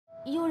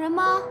有人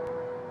吗？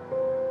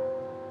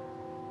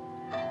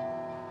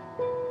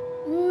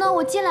那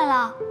我进来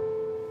了。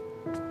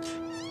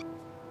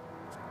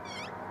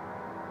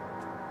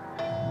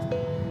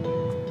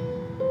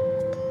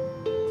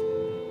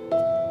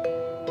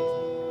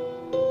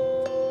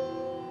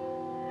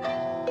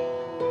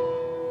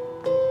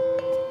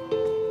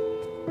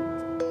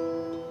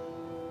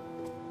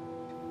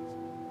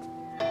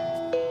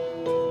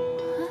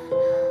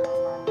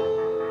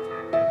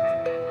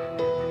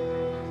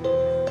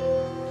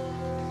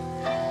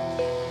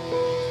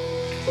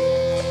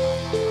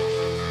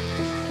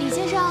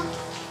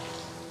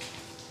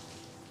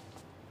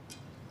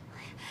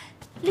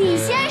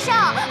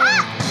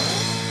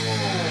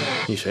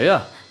你谁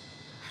呀？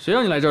谁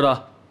让你来这儿的？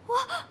我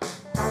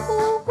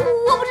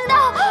不知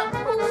道，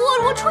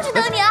我出去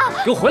等你啊！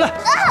给我回来！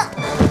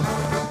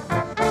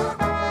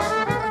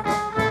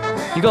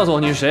你告诉我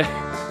你是谁？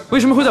为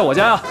什么会在我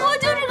家呀？我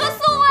就是个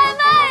送外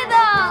卖的。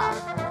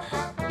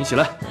你起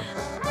来！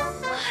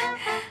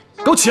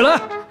给我起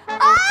来！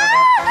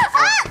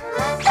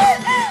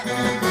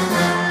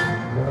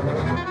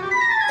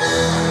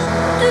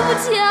对不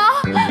起啊。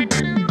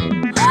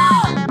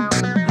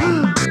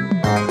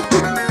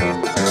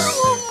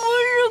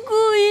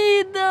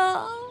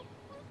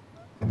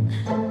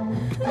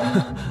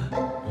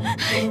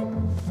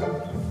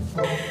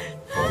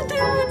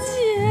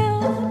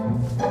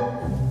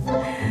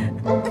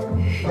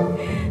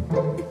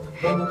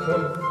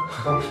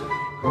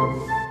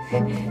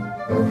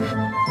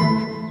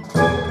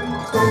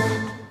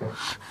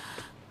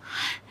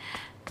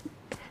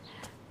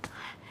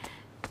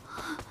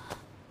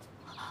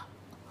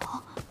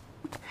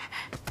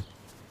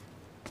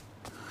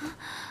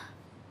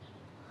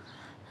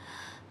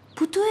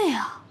不对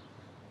呀，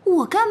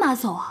我干嘛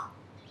走啊？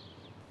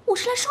我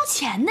是来收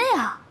钱的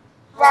呀！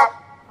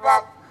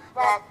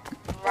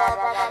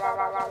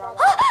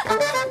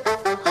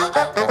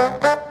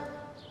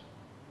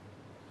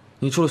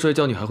你出了摔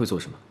跤，你还会做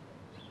什么？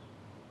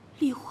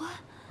离婚。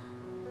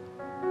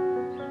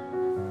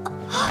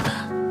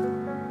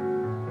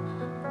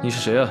你是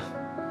谁啊？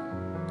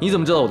你怎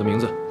么知道我的名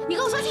字？你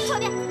给我说清楚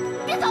点，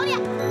别走你！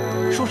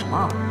说什么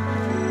啊？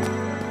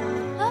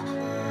啊，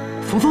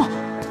峰峰，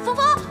峰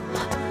峰，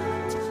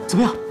怎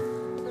么样？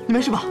你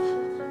没事吧？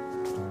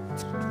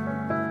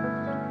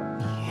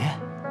你，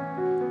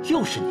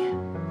又是你！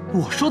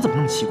我说怎么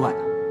那么奇怪呢？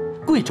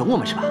故意整我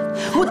们是吧？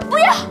我不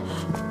要！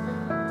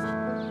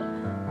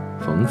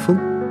冯峰，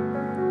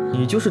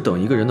你就是等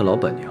一个人的老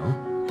板娘，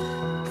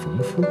冯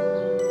峰。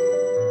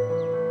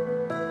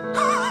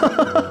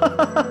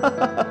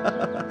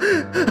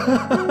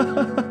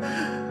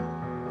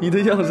你的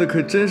样子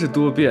可真是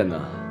多变呐！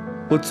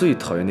我最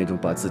讨厌那种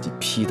把自己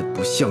P 得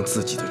不像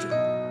自己的人，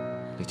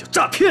那叫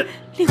诈骗。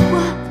李欢，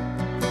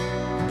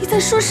你在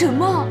说什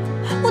么？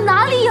我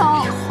哪里有？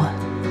李欢，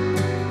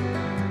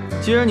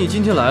既然你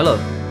今天来了，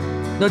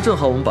那正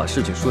好我们把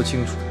事情说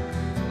清楚。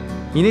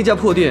你那家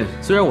破店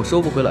虽然我收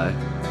不回来，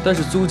但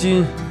是租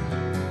金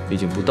已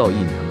经不到1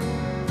年了。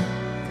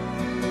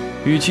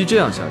与其这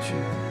样下去，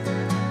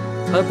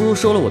还不如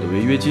收了我的违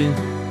约金。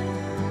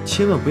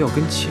千万不要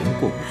跟钱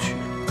过不去。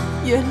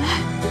原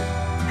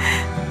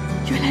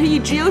来一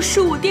直要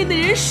收我店的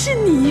人是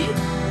你。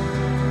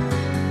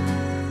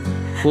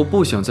我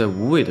不想在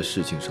无谓的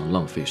事情上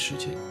浪费时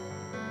间，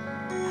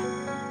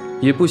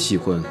也不喜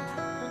欢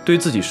对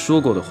自己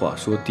说过的话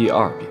说第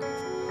2遍。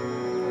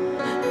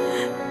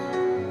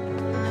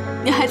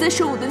你还在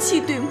生我的气，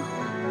对吗？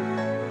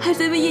还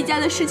在为叶家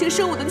的事情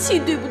生我的气，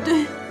对不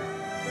对？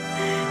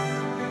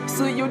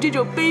所以用这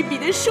种卑鄙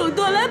的手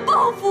段来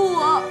报复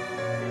我。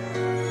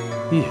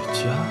叶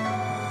家，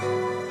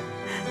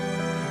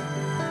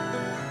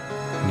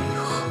你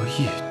和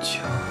叶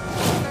家，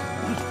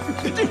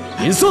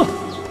林瑟，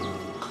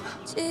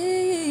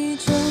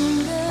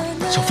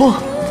小峰，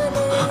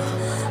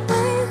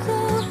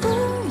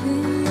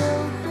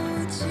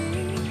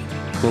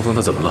峰峰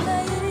他怎么了？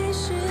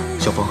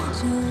小峰，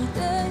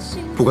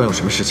不管有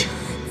什么事情，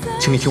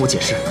请你听我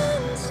解释。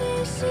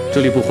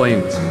这里不欢迎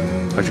你，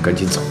还是赶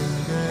紧走。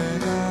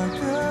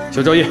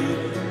小赵叶，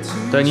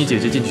带你姐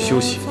姐进去休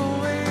息。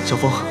小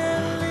峰，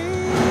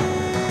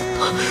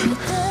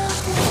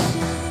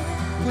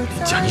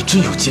林家，你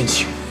真有奸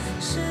情，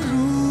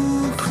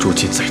都捉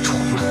奸在床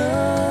了。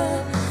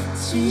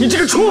你这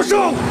个畜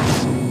生！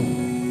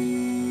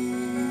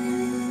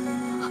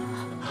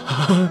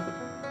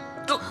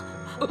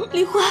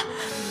李欢，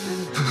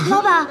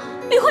老板，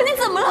李欢，你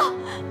怎么了？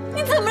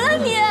你怎么了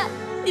你？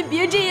你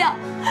别这样，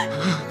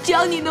只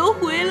要你能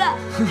回来，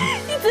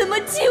你怎么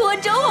气我、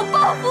找我、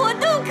报复我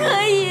都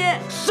可以。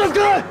闪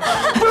开！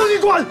不让你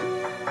管！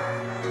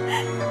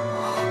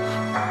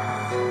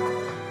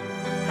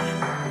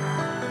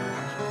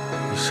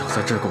你少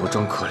在这儿给我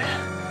装可怜，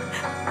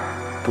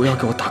不要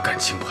给我打感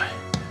情牌。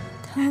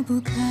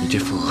你这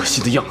副恶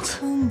心的样子，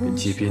跟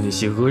街边那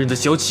些讹人的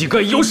小乞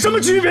丐有什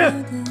么区别？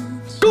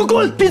给我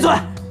滚！闭嘴！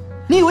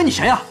你以为你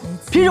谁啊？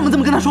凭什么这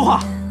么跟他说话？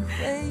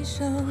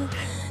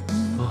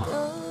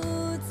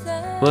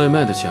外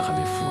卖的钱还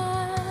没付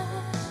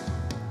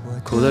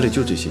呢，口袋里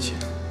就这些钱。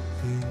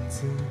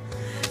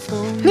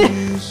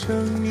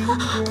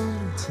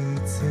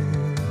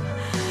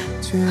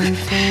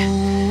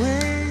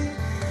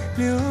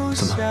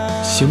怎么，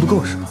嫌不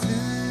够是吧？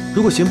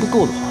如果嫌不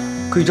够的话，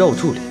可以找我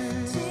助理。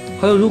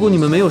还有，如果你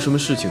们没有什么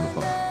事情的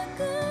话，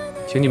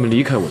请你们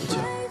离开我的家。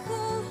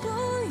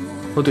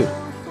哦，对了，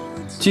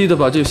记得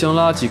把这箱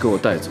垃圾给我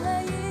带走。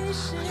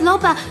老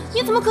板，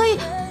你怎么可以？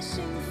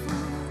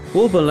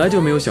我本来就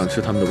没有想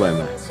吃他们的外卖，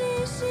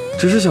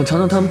只是想尝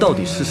尝他们到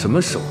底是什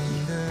么手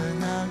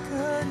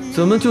艺，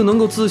怎么就能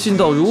够自信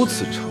到如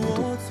此程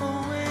度？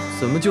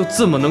怎么就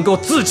这么能够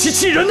自欺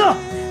欺人呢？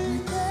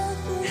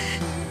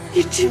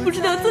你知不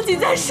知道自己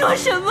在说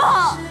什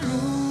么？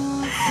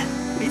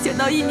没想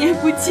到1年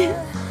不见，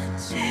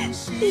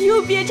你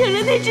又变成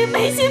了那只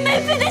没心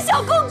没肺的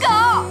小公狗。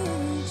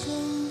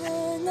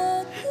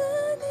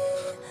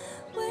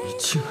你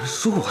竟然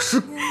说我是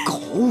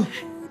狗！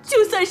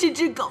就算是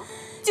只狗，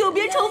久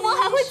别重逢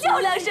还会叫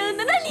2声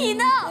的，那你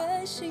呢？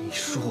你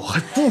说我还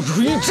不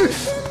如一只……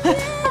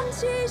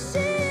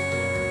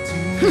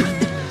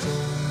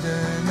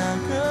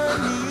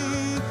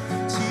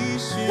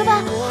老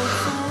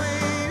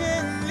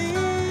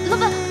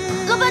板，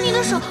老板，你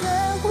的手，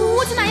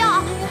我去拿药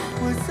啊！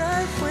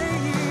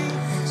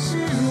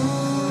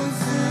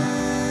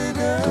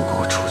都给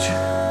我出去！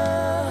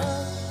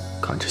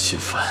看着心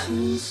烦，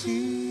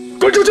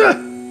滚出去！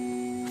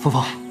峰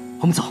峰，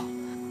我们走，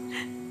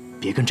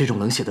别跟这种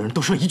冷血的人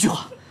多说一句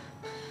话。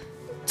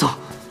走。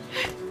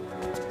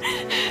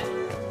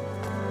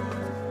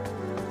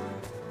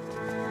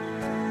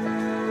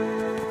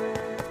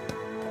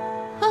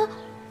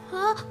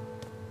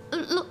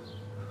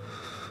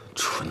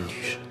蠢女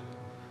人。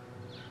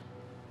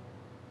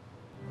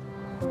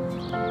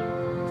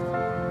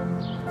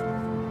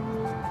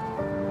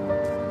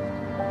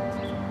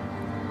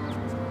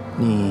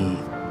你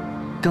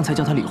刚才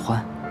叫他李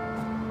欢，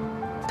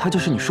他就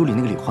是你书里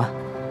那个李欢？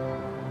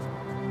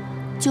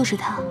就是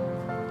他，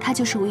他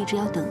就是我一直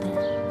要等的人。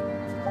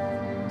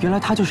原来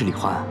他就是李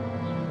欢，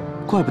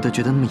怪不得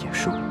觉得那么眼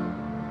熟。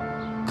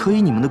可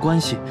以你们的关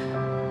系，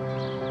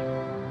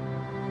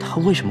他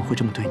为什么会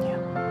这么对你啊？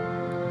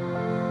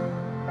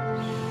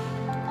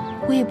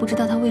我也不知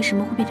道他为什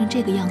么会变成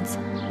这个样子。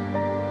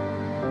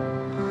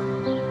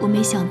我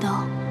没想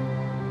到，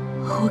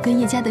我跟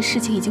叶家的事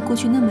情已经过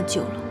去那么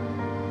久了，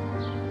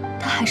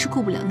他还是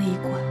过不了那一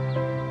关，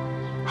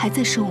还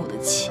在生我的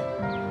气。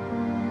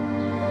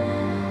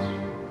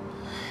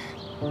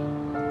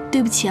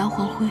对不起啊，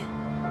黄辉，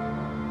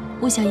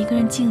我想一个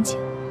人静静，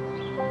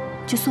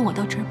就送我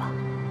到这儿吧。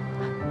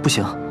不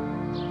行，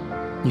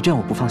你这样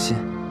我不放心。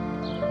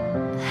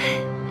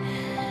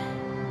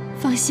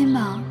放心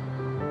吧，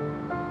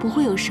不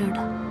会有事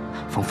的。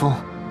峰峰，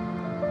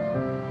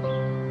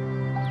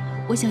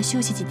我想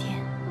休息几天，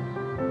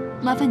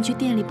麻烦你去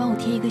店里帮我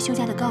贴一个休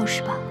假的告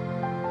示吧。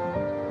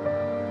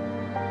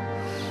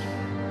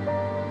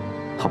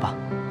好吧，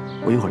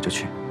我一会儿就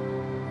去。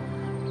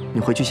你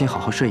回去先好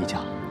好睡一觉，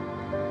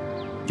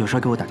有事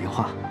给我打电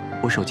话，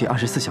我手机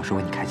24小时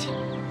为你开机。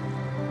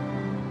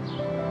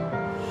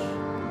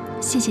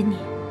谢谢你。